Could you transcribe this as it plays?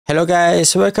Hello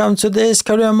guys, welcome to this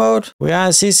career mode. We are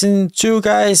in season 2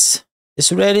 guys.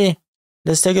 It's ready.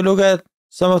 Let's take a look at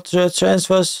some of the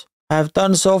transfers I have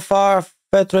done so far.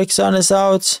 Fredrickson is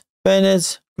out.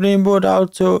 Bennett, Greenwood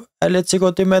out to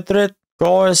Atletico de Madrid.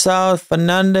 Gore is out.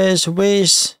 Fernandes,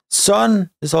 Weiss. Son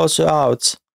is also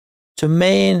out. To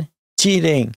main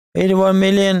cheating. 81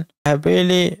 million. I have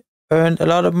really earned a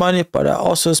lot of money, but I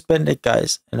also spent it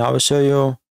guys. And I will show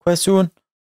you quite soon.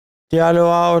 Diallo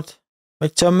out.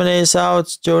 Mctominay is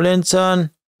out. Joe Linton.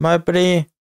 Mabry.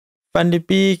 Van de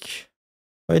Beek.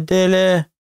 Højlund.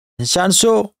 And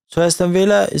Sancho to Aston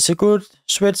Villa is a good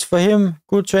switch for him.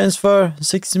 Good transfer.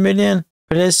 60 million.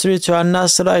 Pedestri to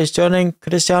Al-Nassr is joining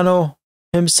Cristiano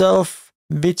himself.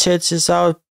 Vichich is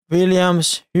out.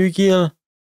 Williams. Hugil.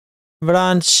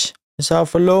 Branch is out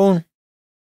for loan.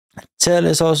 Tell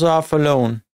is also out for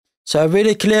loan. So I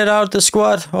really cleared out the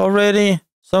squad already.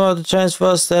 Some of the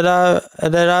transfers that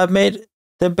I've made.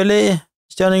 Dembele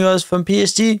is joining us from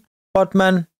PSG.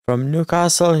 Botman from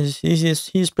Newcastle.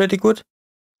 He's pretty good.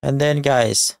 And then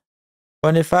guys,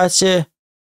 Boniface,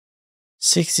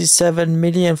 67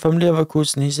 million from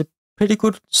Leverkusen. He's a pretty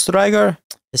good striker.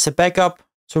 It's a backup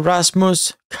to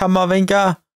Rasmus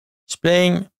Camavinga. He's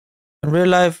playing in real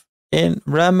life in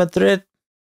Real Madrid,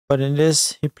 but in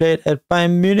this he played at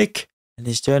Bayern Munich, and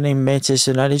he's joining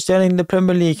Manchester United. He's joining the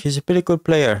Premier League. He's a pretty good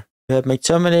player. We have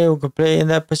Mctominay who can play in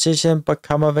that position, but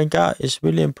Camavinga is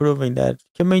really improving that.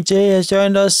 Kim J has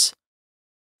joined us.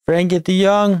 Frankie de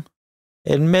Jong,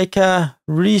 Mecca,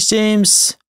 Reece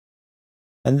James,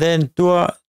 and then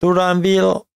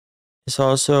Duranville is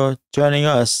also joining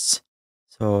us.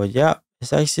 So yeah,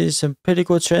 it's actually some pretty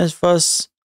good transfers.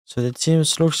 So the team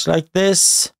looks like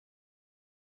this.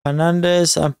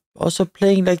 Fernandes, I'm also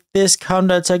playing like this,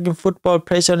 counter-attacking football,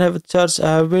 pressure and heavy touch.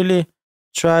 I have really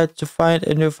tried to find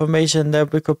a new formation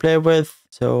that we could play with.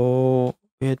 So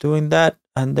we're doing that.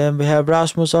 And then we have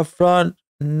Rasmus up front,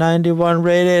 91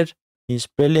 rated. He's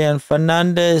brilliant.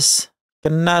 Fernandes,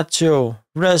 Garnacho,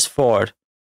 Rashford,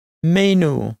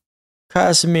 Mainoo,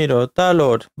 Casemiro,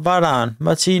 Dalot, Varana,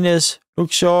 Martinez,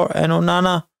 Luke Shaw, and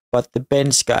Onana. But the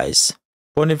bench guys,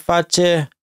 Boniface,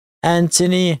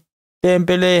 Antony,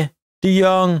 Dembele, De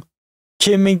Jong,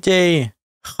 Kim J,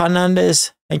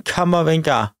 Fernandes, and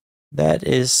Camavinga. That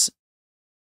is,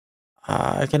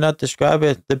 I cannot describe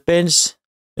it. The bench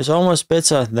is almost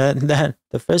better than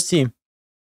the first team.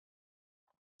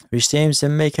 Reece James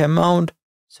and make him mount.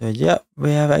 So yeah,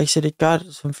 we have actually got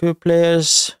some few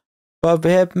players. But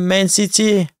we have Man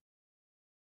City,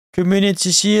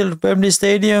 Community Shield, Wembley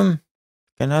Stadium.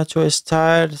 Garnacho is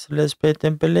tired, so let's play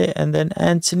Dembele and then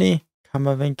Antony.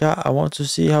 Camavinga, I want to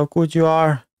see how good you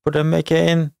are. Put a Mecca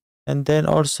in. And then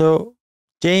also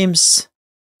James.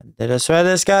 And let us try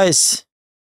this, guys.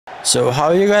 So how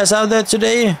are you guys out there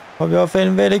today? Hope you're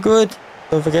feeling very good.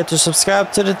 Don't forget to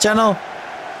subscribe to the channel.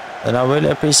 And I really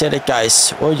appreciate it,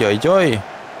 guys. Oi.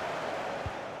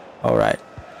 Alright.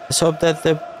 Let's hope that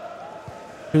the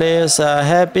players are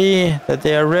happy, that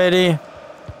they are ready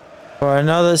for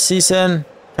another season.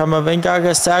 Camavinga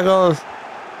gets tackled.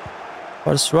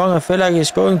 What's wrong? I feel like he's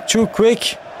going too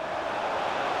quick.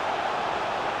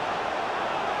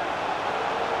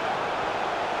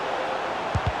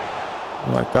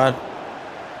 Oh my god.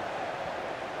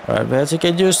 Alright, we have to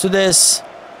get used to this.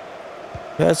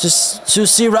 We have to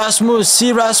see Rasmus.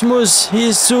 See Rasmus.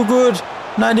 He's too good.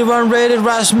 91 rated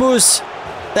Rasmus.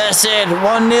 That's it.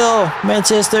 1-0.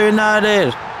 Manchester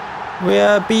United. We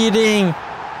are beating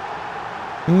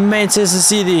Manchester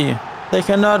City. They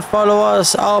cannot follow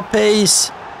us. Our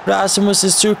pace. Rasmus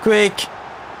is too quick.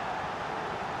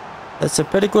 That's a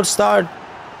pretty good start.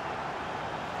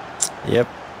 Yep.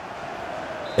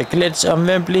 The glitch on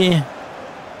Wembley.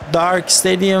 Dark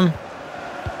stadium.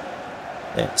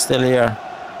 Yeah, still here.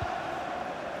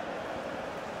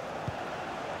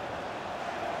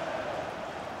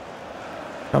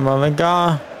 Come on,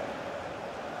 Venga.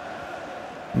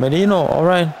 Mainoo,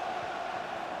 alright.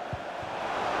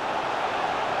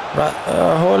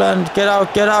 Højlund, get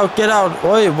out.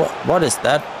 Oi, what is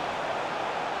that?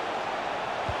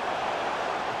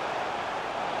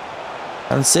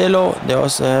 Cancelo, they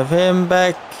also have him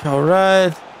back.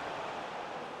 Alright.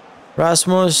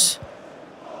 Rasmus.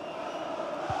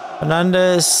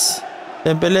 Fernandes.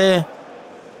 Dembele.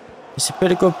 He's a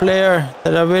pretty good player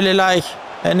that I really like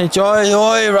and enjoy.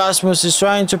 Oi, Rasmus is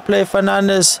trying to play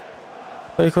Fernandes,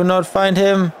 but he could not find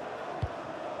him.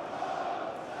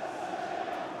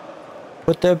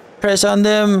 Put the press on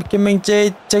them. Kim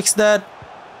J takes that.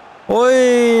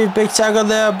 Oi, big tackle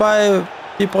there by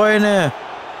De Bruyne.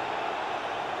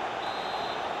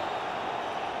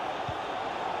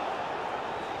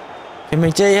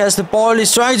 Kim-Min-jae has the ball.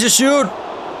 He's trying to shoot.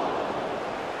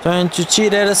 Trying to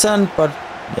cheat Ederson, but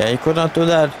yeah, he could not do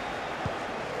that.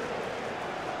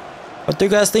 What do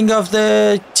you guys think of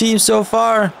the team so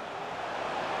far?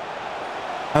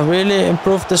 I really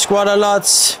improved the squad a lot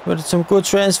with some good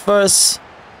transfers.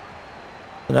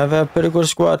 And I have a pretty good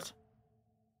squad.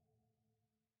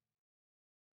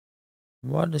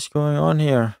 What is going on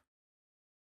here?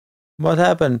 What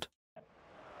happened?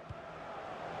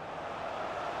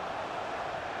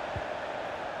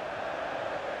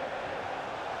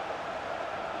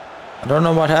 I don't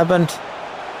know what happened.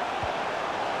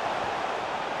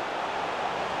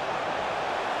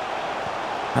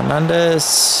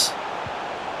 Fernandes.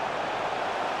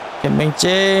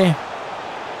 Kim-Min-jae.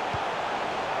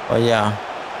 Oh yeah,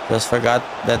 just forgot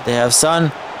that they have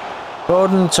Son.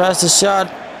 Foden tries the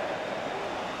shot.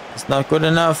 It's not good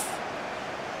enough.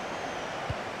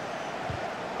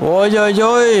 Oi, oi,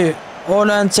 oi.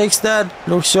 Onana takes that.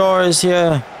 Luke Shaw is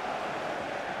here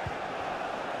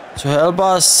to help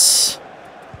us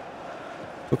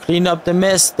to clean up the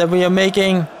mess that we are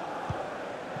making.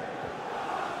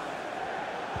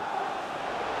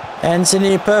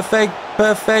 Antony, perfect,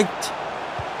 perfect.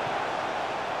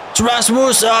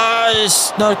 Rasmus,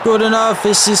 it's not good enough.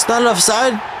 Is he still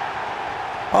offside?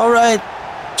 Alright,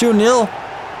 2-0.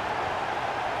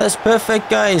 That's perfect,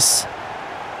 guys.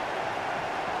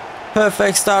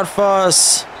 Perfect start for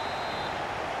us.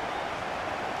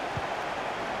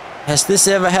 Has this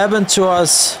ever happened to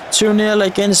us? 2-0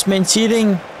 against main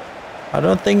cheating? I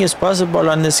don't think it's possible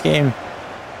on this game.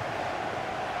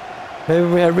 Maybe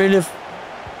we have really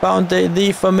found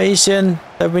the formation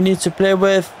that we need to play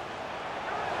with.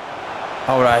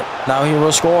 Alright, now he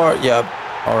will score. Yep,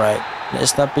 alright.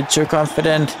 Let's not be too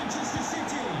confident.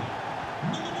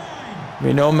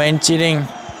 We know main cheating.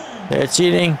 They're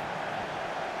cheating.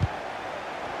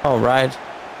 Alright.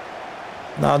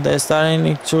 Now they're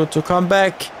starting to come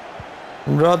back.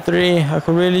 Rodri, I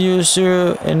could really use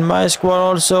you in my squad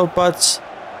also, but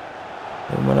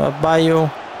we will not buy you.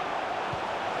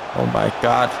 Oh my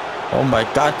god. Oh my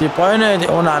god, De Bruyne,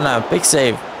 Onana, big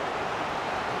save.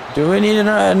 Do we need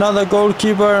another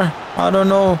goalkeeper? I don't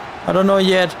know. I don't know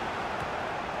yet.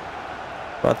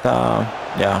 But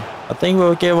yeah, I think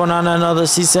we'll give Onana another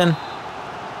season.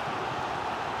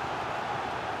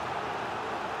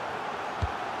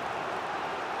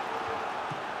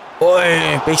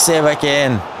 Oi, big save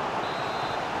again.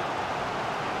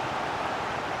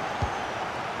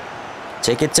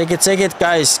 Take it, take it, take it,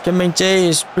 guys. Kim-Min-jae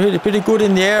is pretty good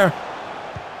in the air.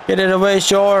 Get it away,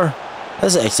 sure.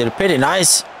 That's actually pretty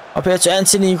nice. Up here to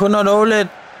Antony, he could not hold it.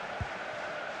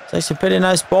 It's actually a pretty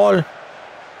nice ball.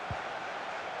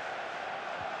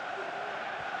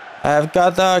 I have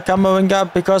got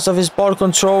Camavinga because of his ball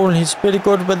control. He's pretty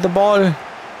good with the ball.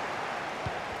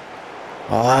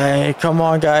 Oh, come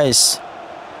on, guys.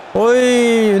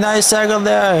 Oi, nice tackle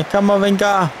there.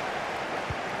 Camavinga.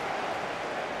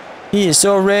 He is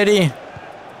so ready.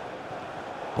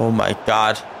 Oh my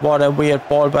god. What a weird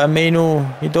ball by Mainoo.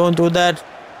 You don't do that.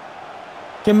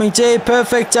 Kim-Min-jae,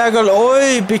 perfect tackle.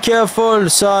 Oi, be careful,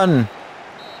 son.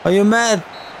 Are you mad?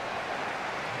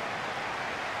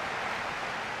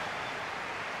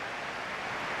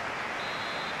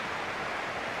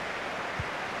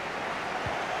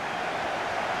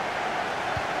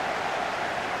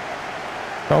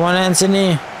 Come on,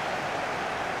 Antony.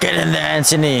 Get in there,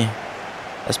 Antony.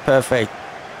 That's perfect.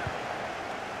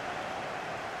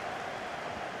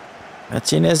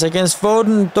 Martinez against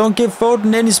Foden. Don't give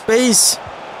Foden any space.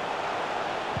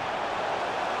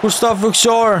 Good stuff, Luke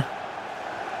Shaw.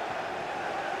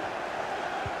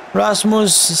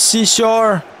 Rasmus,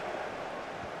 Seashore.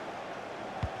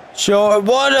 Shaw.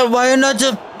 What? Why are you not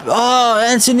just... Oh,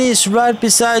 Antony is right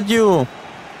beside you.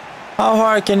 How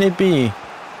hard can it be?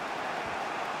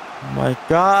 Oh my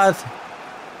god.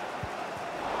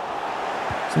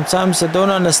 Sometimes I don't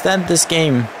understand this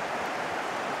game.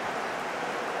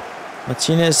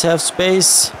 Martinez have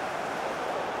space.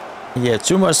 Yeah,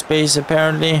 too much space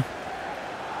apparently.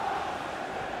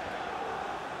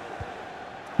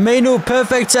 Mainoo,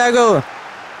 perfect tackle.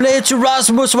 Play it to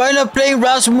Rasmus. Why not playing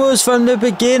Rasmus from the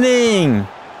beginning?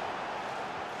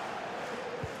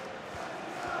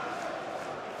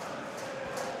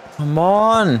 Come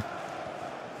on.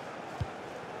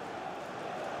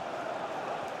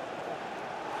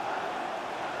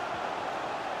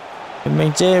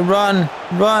 Mctominay, run,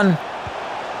 run.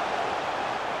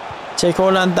 Take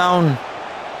Højlund down.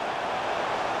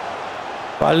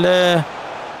 Balde.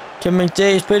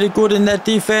 Mctominay is pretty good in that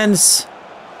defense.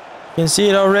 You can see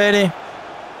it already.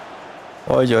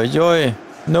 Oi, oi, oi.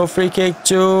 No free kick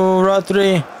to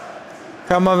Rodri.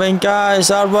 Camavinga is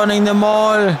outrunning them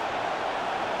all.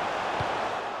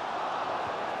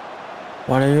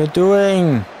 What are you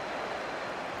doing?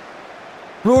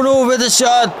 Bruno with a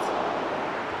shot.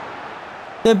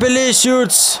 Dembele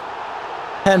shoots.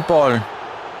 Handball.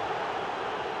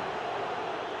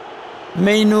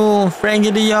 Mainoo,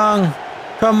 Frankie de Jong.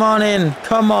 Come on in.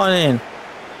 Come on in.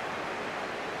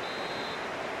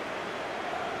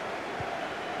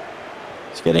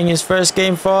 He's getting his first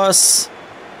game for us.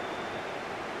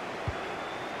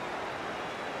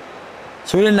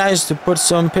 It's really nice to put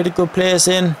some pretty good players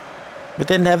in. We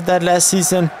didn't have that last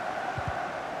season.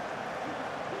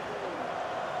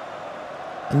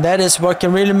 And that is what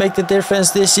can really make the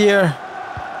difference this year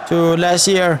to last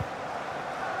year.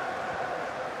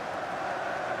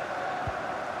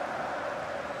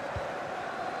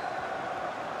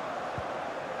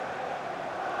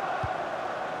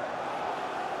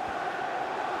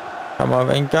 Come on,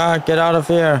 Venga, get out of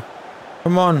here.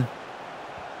 Come on.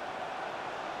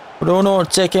 Bruno,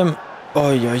 check him.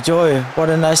 Oi, oi, oi. What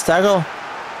a nice tackle.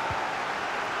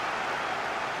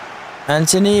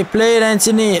 Antony, play it,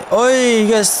 Antony. Oi,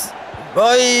 yes.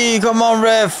 Oi, come on,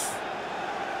 ref.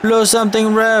 Blow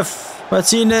something, ref.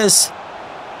 Martinez.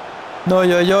 No,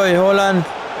 oi, oi, Højlund.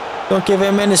 Don't give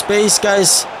him any space,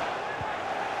 guys.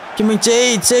 Give me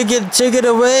J. Take it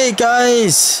away,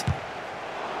 guys.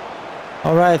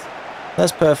 All right.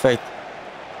 That's perfect.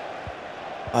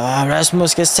 Ah,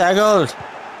 Rasmus gets tackled.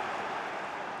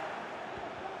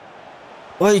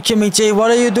 Oi, Kimmy J, what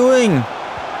are you doing?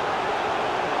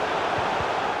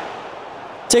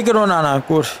 Take it, Onana.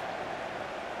 Good.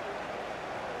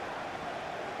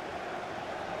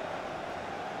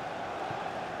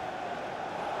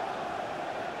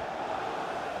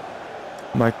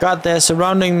 Oh my God, they're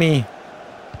surrounding me.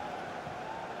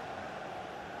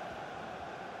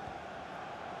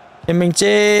 Kimmy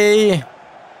J.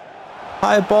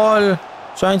 High ball.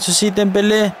 Trying to see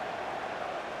Dembele.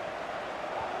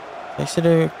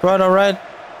 Actually, quite alright.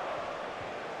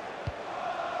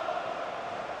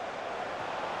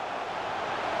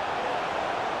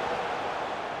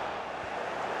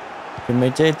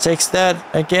 Kimmy J takes that.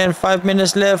 Again, 5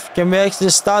 minutes left. Can we actually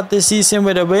start the season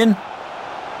with a win?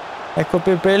 That could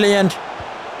be brilliant.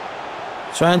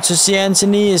 Trying to see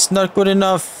Antony is not good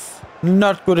enough.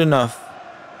 Not good enough.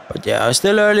 But yeah, it's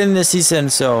still early in the season,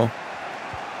 so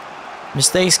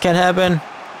mistakes can happen.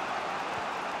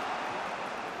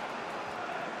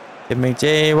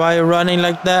 J, why are you running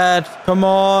like that? Come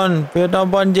on, we're not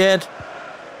won yet.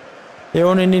 They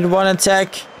only need one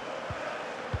attack.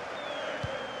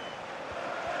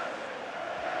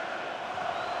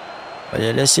 But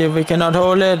yeah, let's see if we cannot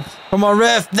hold it. Come on,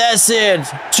 ref, that's it.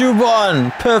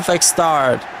 2-1, perfect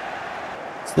start.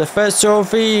 It's the first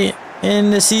trophy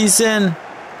in the season.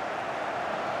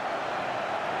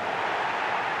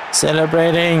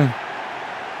 Celebrating.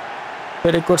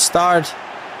 Pretty good start.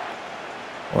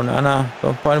 Onana,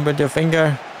 don't point with your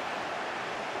finger.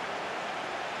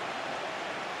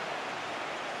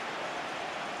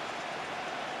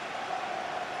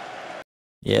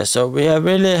 Yeah, so we have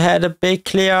really had a big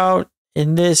clear out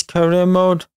in this career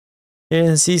mode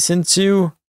in season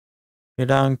 2.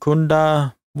 Milan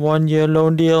Kunda, 1 year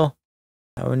loan deal.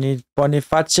 Now we need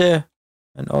Boniface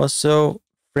and also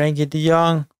Frankie de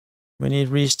Jong. We need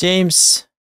Reece James.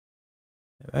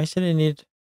 We actually need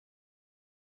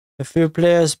a few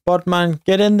players. Botman,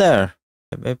 get in there.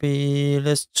 Maybe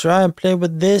let's try and play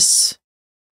with this.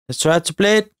 Let's try to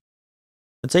play it.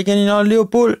 We're taking in on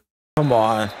Liverpool. Come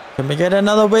on. Can we get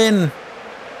another win?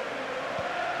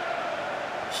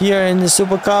 Here in the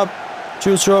Super Cup.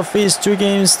 2 trophies, 2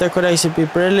 games. That could actually be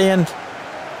brilliant.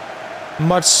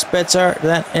 Much better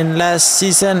than in last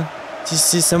season. This is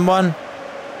season 1.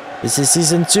 This is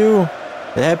season 2.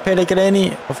 They have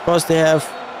Pellegrini. Of course they have.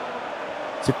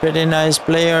 It's a pretty nice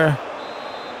player.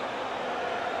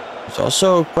 It's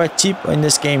also quite cheap in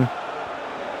this game.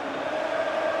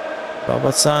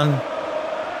 Robertson.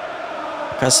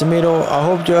 Casemiro. I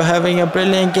hope you're having a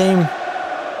brilliant game.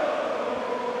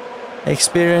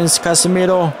 Experienced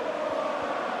Casemiro.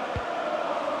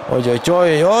 Oi, oi,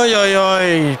 oi, oi, oi,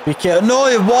 oi. Be careful.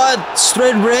 No, what?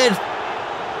 Straight red.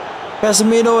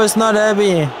 Casemiro is not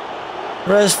happy.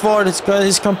 Rashford is because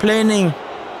he's complaining.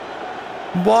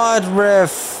 What,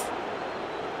 ref?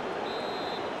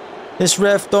 This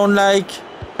ref don't like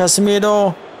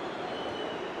Casemiro.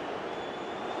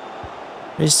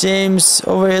 Reece James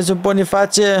over here to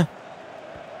Boniface.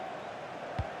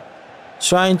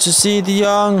 Trying to see de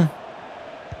Jong.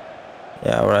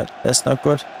 Yeah, alright. That's not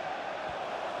good.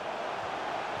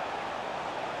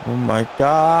 Oh my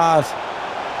God.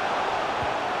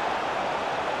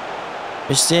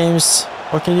 Reece James,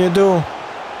 what can you do?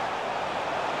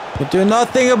 You do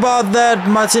nothing about that,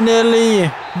 Martinelli.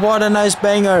 What a nice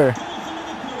banger.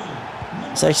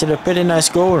 It's actually a pretty nice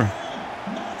goal.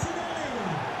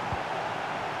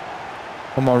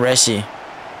 Come on, Rashi.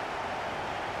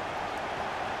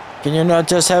 Can you not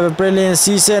just have a brilliant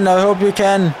season? I hope you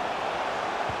can.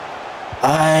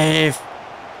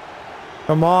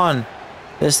 Come on.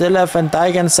 They still have Van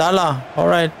Dijk and Salah.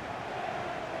 Alright.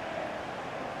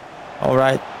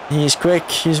 Alright. He's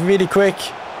quick. He's really quick.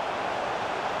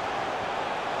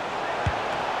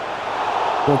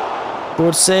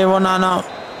 Good save, Onana.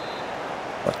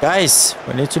 But guys,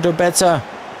 we need to do better.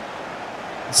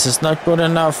 This is not good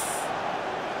enough.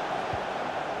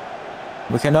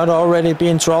 We cannot already be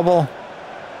in trouble.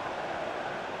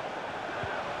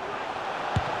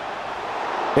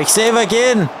 Big save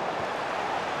again.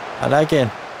 I like it.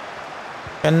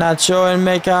 Garnacho and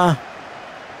Mecca.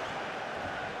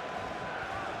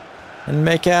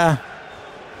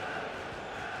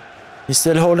 He's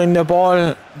still holding the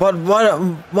ball. But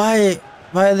why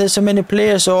are there so many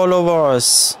players all over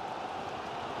us?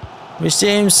 Rhys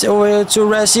James over here to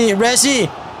Rashi. Rashi!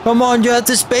 Come on, you have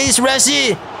the space,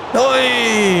 Rashi!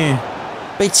 Oi!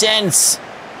 Big chance.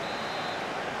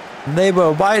 They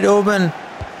were wide open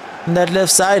on that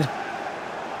left side.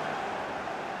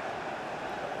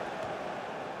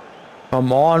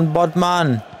 Come on,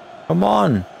 Botman. Come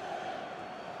on.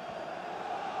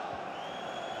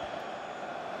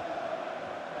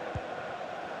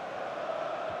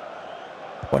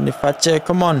 Boniface,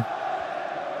 come on.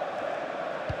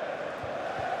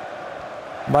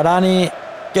 Varane,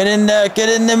 get in there, get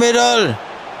in the middle.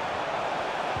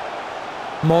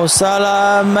 Mo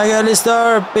Salah,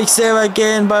 McAllister, big save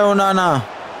again by Onana.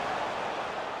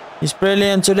 He's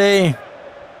brilliant today.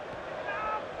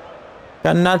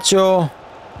 Garnacho,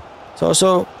 it's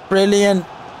also brilliant.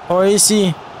 Or is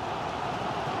he?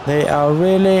 They are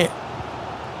really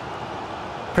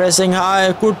pressing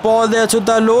high. Good ball there to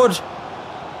Dalot.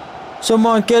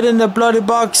 Someone get in the bloody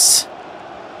box.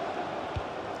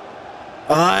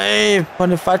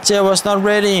 Boniface was not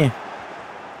ready.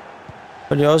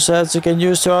 But you also have to get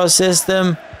used to our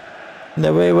system.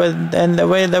 The way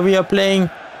that we are playing.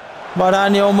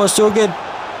 Varane almost took it.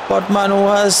 Botman, who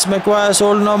has Maguire's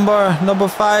old number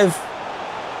 5.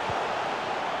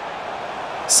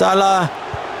 Salah.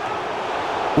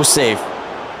 Good save.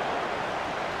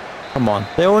 Come on.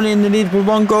 They only in the lead with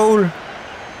 1 goal.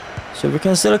 So we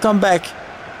can still come back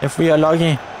if we are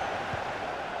lucky.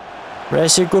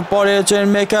 Rashi, good ball here to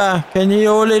Mecca. Can he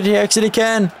hold it? He actually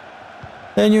can.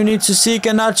 Then you need to see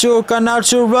Garnacho.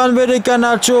 Garnacho, run with it,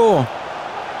 Garnacho.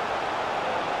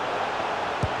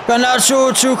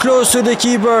 Garnacho too close to the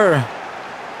keeper.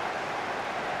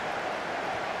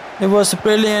 It was a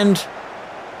brilliant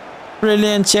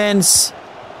chance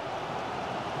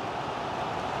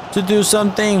to do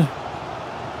something,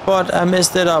 but I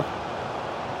messed it up.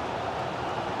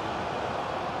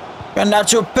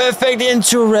 Garnacho perfect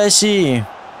into Rashi.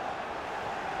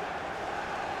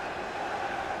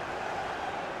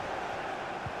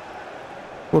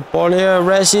 Good ball here,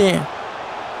 Rashi.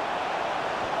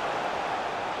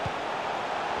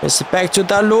 It's back to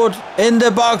Dalot in the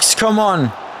box. Come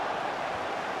on.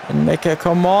 And Mecca,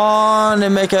 come on.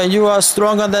 And Mecca, you are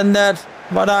stronger than that.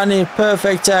 Varane,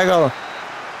 perfect tackle.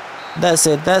 That's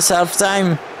it. That's half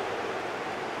time.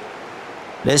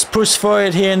 Let's push for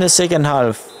it here in the second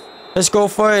half. Let's go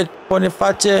for it.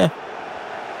 Boniface.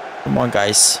 Come on,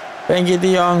 guys. Frenkie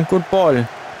de Jong. Good ball.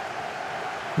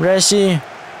 Rashi.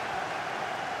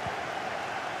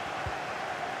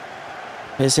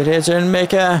 Is it here to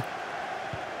Mecca?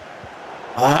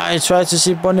 I tried to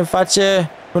see Boniface.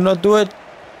 Could not do it.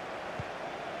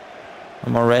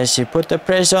 Come on, Rashi. Put the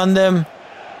pressure on them.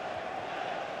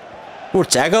 Good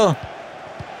tackle.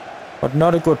 But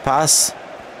not a good pass.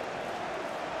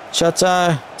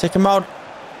 Shota. Take him out.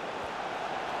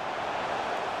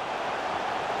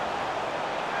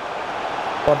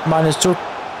 Botman is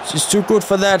too good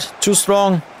for that. Too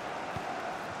strong.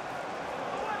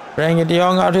 Frenkie de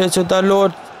Jong out here to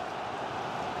Dalot.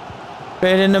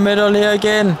 Straight in the middle here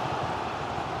again.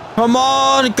 Come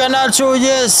on, Garnacho,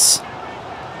 yes.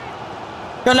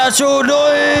 Garnacho,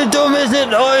 no, don't miss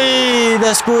it. Oi,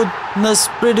 that's good. That's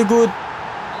pretty good.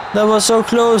 That was so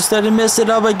close that he messed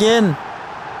it up again.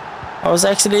 I was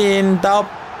actually in doubt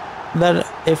that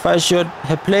if I should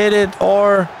have played it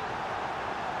or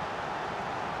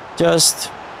just,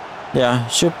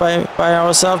 shoot by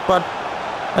ourselves, but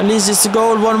at least it's a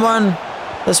goal, 1-1.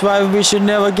 That's why we should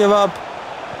never give up.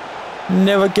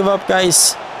 Never give up,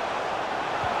 guys.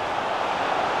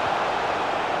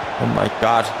 Oh my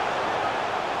god.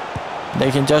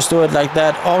 They can just do it like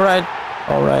that. Alright.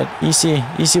 Alright.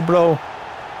 Easy blow.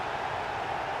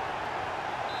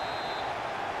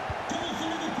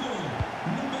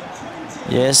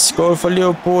 Yes, goal for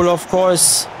Liverpool, of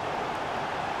course.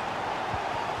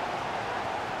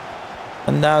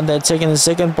 And now they're taking the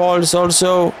second balls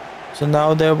also. So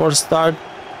now they will start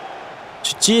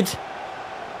to cheat.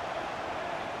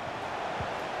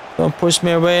 Don't push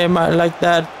me away like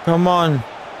that. Come on.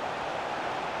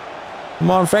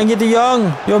 Come on, Frankie de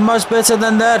Jong. You're much better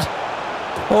than that.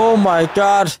 Oh my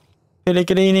god.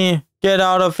 Pellegrini, get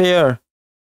out of here.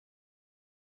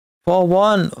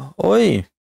 4-1. Oi.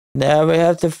 There we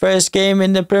have the first game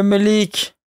in the Premier League.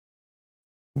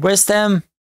 West Ham.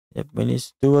 Yep, we need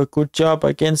to do a good job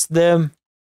against them.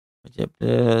 But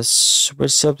yep,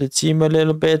 switch up the team a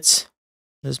little bit.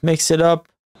 Let's mix it up.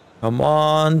 Come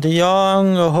on, De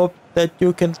Jong. I hope that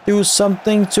you can do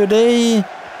something today.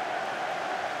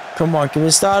 Come on, can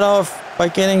we start off by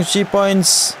getting 3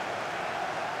 points?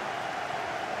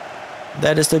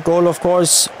 That is the goal, of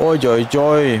course. Oi, oi,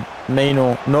 oi.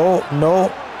 Mainoo. No,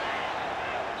 no.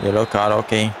 Yellow card,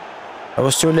 okay. I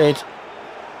was too late.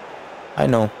 I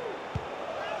know.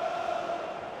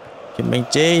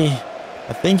 J.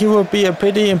 I think he will be a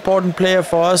pretty important player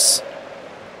for us.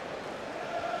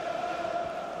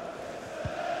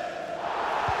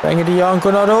 Frankie de Jong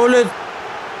could not hold it.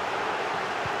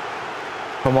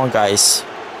 Come on, guys.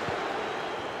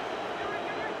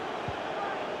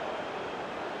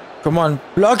 Come on,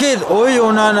 block it. Oi,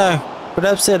 Onana. Could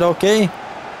have said okay.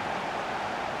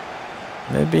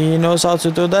 Maybe he knows how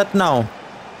to do that now.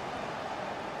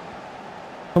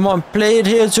 Come on, play it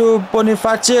here to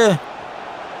Boniface.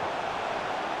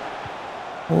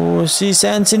 Oh, sees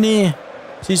Antony.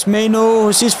 Sees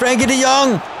Mainoo. Sees Frankie de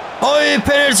Jong. Oi,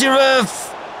 penalty ref.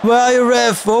 Where are you,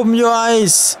 ref? Open your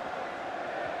eyes.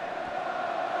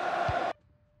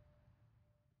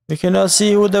 We cannot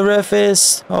see who the ref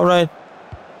is. Alright.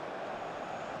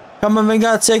 Come on,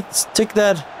 Wenger, take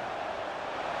that.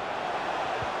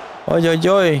 Oi, oi,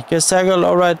 oi. Gets tackled.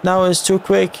 Alright, now it's too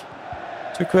quick.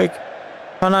 Too quick.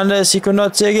 Fernandes, he could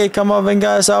not take it. Come on,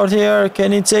 Wenger is out here.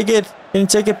 Can he take it? Can he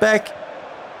take it back?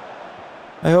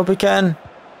 I hope he can.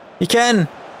 He can.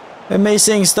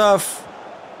 Amazing stuff.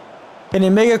 Can he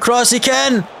make a cross? He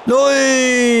can.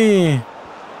 No.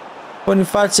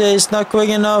 Boniface is not quick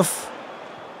enough.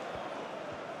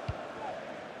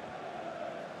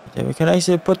 Yeah, we can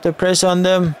actually put the pressure on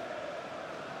them.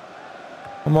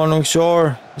 Come on,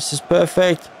 Longshore. This is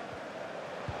perfect.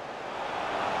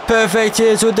 Perfect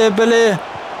here to Dembele.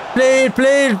 Play it,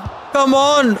 play it. Come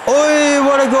on. Oi,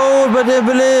 what a goal by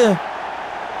Dembele.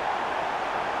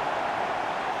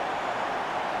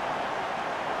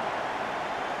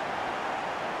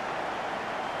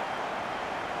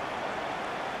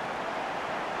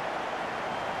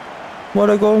 What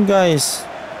a goal, guys.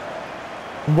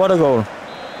 What a goal.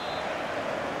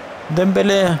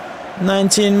 Dembele,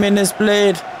 19 minutes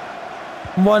played.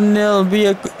 1-0. We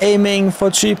are aiming for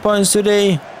 3 points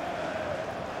today.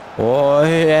 Oh,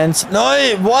 and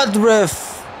no, what,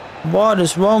 ref? What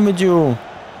is wrong with you?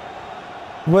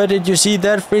 Where did you see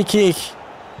that free kick?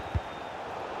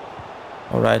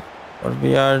 Alright, but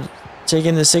we are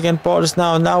taking the second balls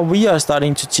now. Now we are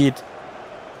starting to cheat.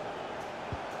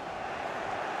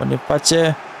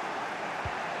 Boniface.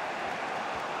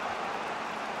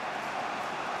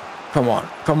 Come on,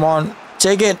 come on,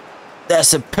 take it.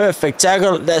 That's a perfect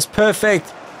tackle. That's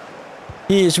perfect.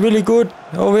 He is really good.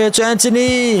 Over here to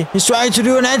Antony. He's trying to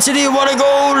do an Antony. What a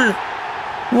goal!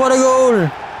 What a goal!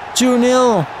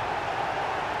 2-0.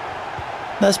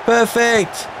 That's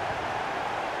perfect.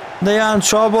 They are in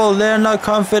trouble. They're not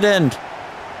confident.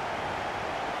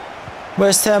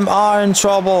 West Ham are in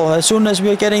trouble. As soon as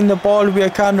we're getting the ball, we are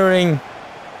countering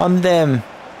on them.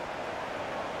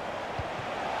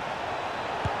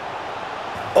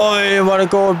 Oh, what a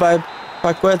goal by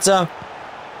Paqueta.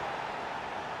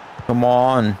 Come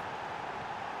on.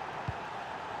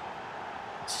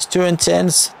 This is too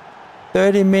intense.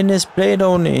 30 minutes played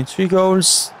only. 3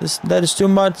 goals. That is too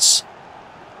much.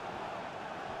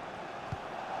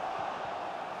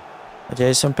 But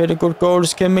there's some pretty good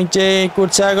goals. J,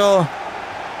 good tackle.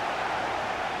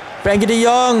 Frankie de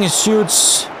Jong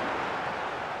shoots.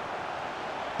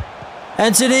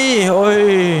 Antony.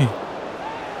 Oi.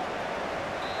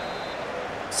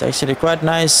 It's actually quite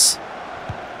nice.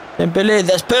 Dembele,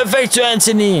 that's perfect to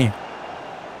Antony.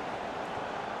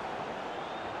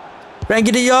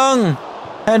 Frankie de Jong.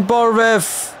 Handball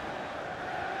ref.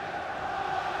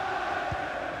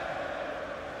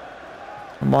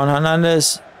 Come on,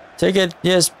 Fernandes. Take it.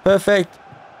 Yes, perfect.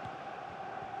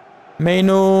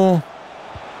 Mainoo.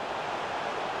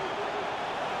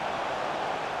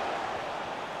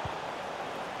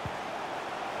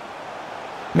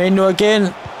 Mainoo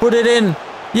again. Put it in.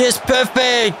 Yes,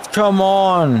 perfect. Come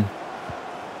on.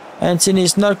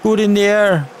 Antony's not good in the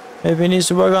air. Maybe he needs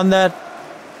to work on that.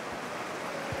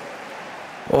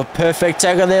 Oh, perfect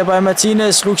tackle there by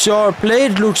Martinez. Luke Shaw.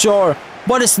 Played Luke Shaw.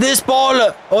 What is this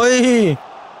ball? Oi!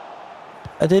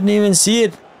 I didn't even see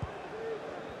it.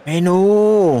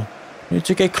 Mainoo. Need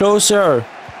to get closer.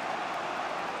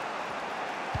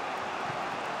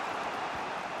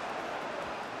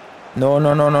 No.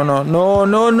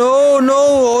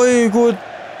 Oi, good.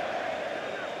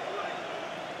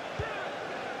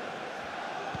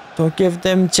 Don't give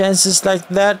them chances like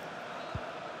that.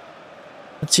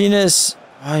 Martinez.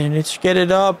 Oh, you need to get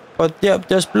it up. But yep,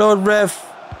 just blow it, ref.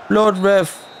 Blow it,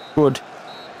 ref. Good.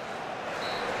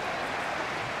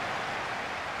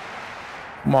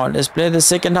 Come on, let's play the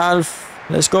second half.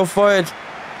 Let's go for it.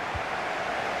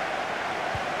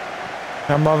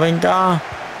 Camavinga.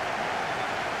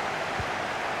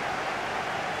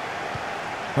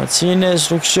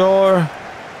 Martinez, Luke Shaw.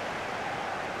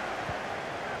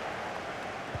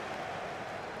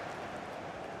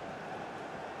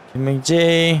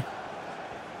 McJ.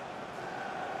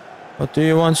 What do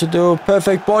you want to do?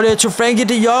 Perfect body to Frankie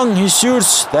de Jong. He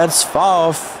shoots. That's far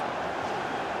off.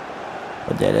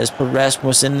 But yeah, let's put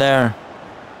Rasmus in there.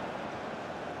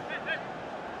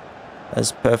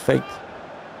 That's perfect.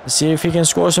 Let's see if he can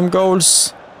score some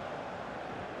goals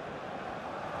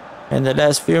in the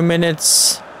last few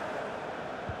minutes.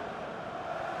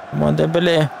 Come on,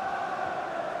 Dembele.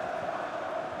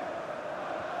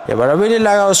 Yeah, but I really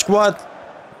like our squad.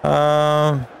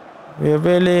 We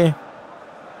really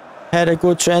had a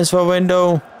good transfer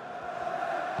window.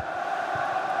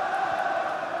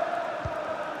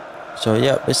 So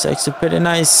yeah, it's actually pretty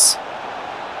nice.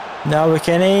 Now we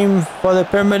can aim for the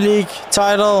Premier League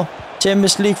title,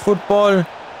 Champions League football.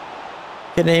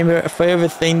 Can aim for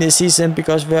everything this season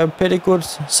because we have a pretty good,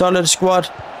 solid squad.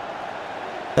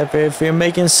 That if we're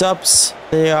making subs,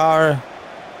 they are,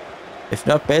 if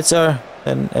not better,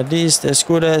 then at least as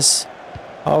good as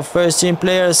our first team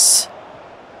players.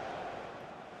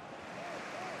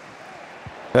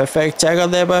 Perfect tackle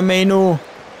there by Mainoo.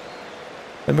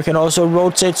 Then we can also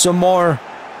rotate some more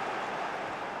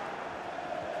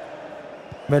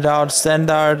without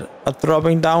standard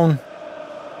dropping down.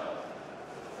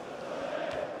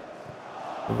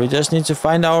 We just need to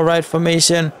find our right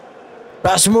formation.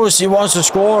 Rasmus, he wants to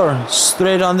score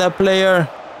straight on that player.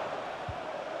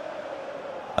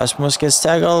 Rasmus gets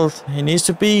tackled. He needs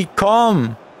to be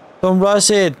calm. Don't rush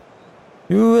it.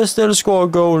 You will still score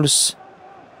goals.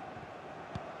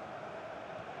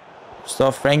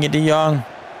 Stop Frankie de Jong.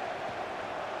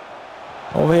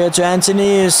 Over here to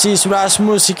Antony. He sees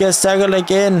Rasmus. He gets tackled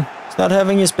again. He's not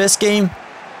having his best game.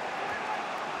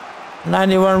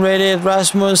 91 rated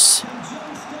Rasmus.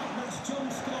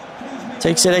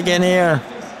 Takes it again here.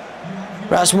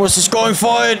 Rasmus is going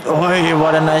for it. Oh,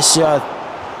 what a nice shot.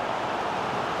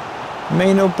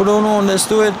 Mainoo, Bruno, let's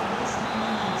do it.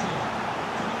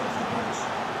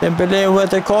 Dembele with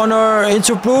the corner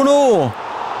into Bruno.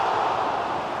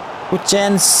 Good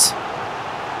chance.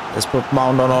 Let's put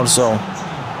Mount on also.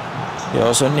 He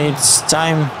also needs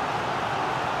time.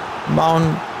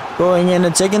 Mount going in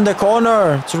and taking the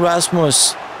corner to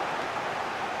Rasmus.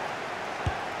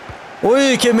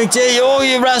 Oi, McJ.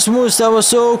 Oh, Rasmus, that was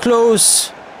so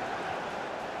close.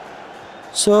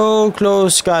 So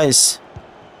close, guys.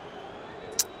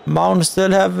 Mount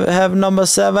still have number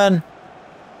 7.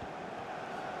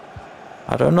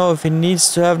 I don't know if he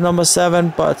needs to have number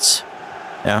 7, but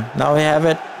yeah, now we have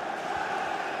it.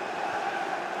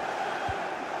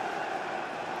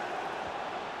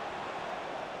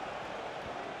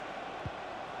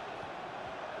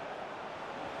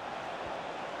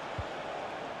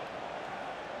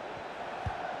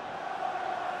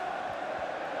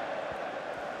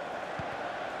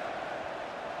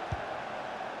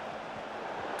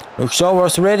 Luke Shaw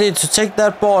was ready to take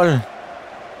that ball.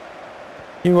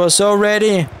 He was so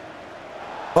ready.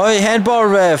 Oh, handball,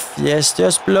 ref. Yes,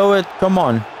 just blow it. Come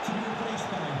on.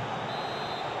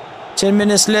 10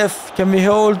 minutes left. Can we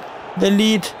hold the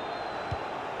lead?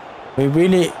 We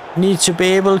really need to be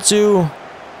able to.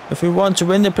 If we want to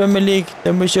win the Premier League,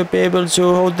 then we should be able to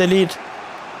hold the lead.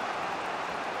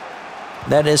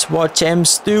 That is what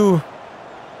champs do.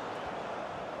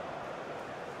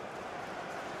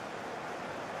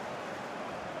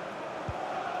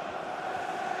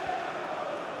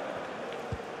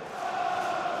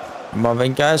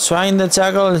 Camavinga is trying the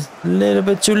tackle a little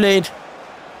bit too late.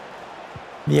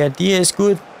 The idea is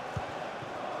good.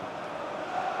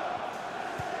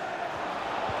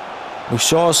 We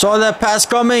saw that pass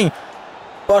coming.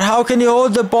 But how can you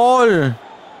hold the ball?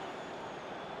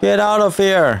 Get out of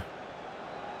here.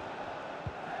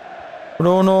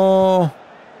 Bruno.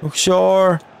 Luke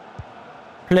Shaw.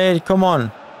 play it. Come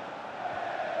on.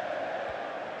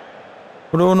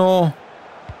 Bruno.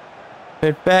 Play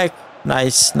it back.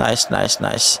 Nice.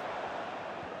 This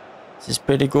is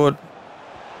pretty good.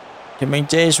 Kim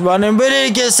J is running with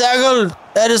it. Gets tackled.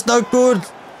 That is not good.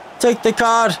 Take the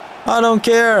card. I don't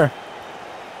care.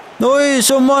 No,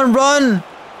 someone run.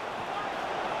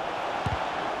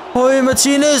 Oh,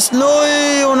 Martinez. No,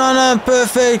 Onana.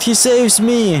 Perfect. He saves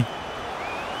me.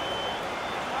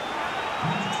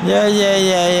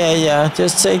 Yeah.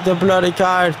 Just take the bloody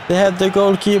card. They have the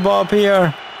goalkeeper up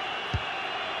here.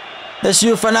 That's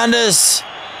you, Fernandes.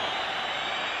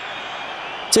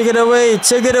 Take it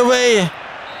away.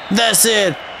 That's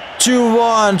it.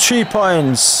 2-1, 3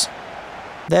 points.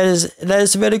 That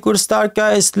is a very good start,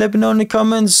 guys. Let me know in the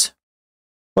comments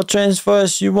what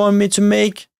transfers you want me to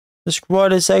make. The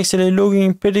squad is actually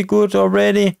looking pretty good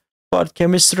already. But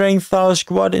can we strengthen our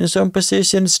squad in some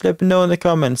positions? Let me know in the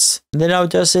comments. And then I'll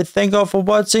just say thank you all for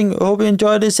watching. I hope you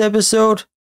enjoyed this episode.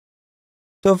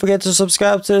 Don't forget to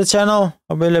subscribe to the channel.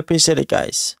 I really appreciate it,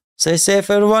 guys. Stay safe,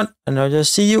 everyone. And I'll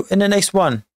just see you in the next one.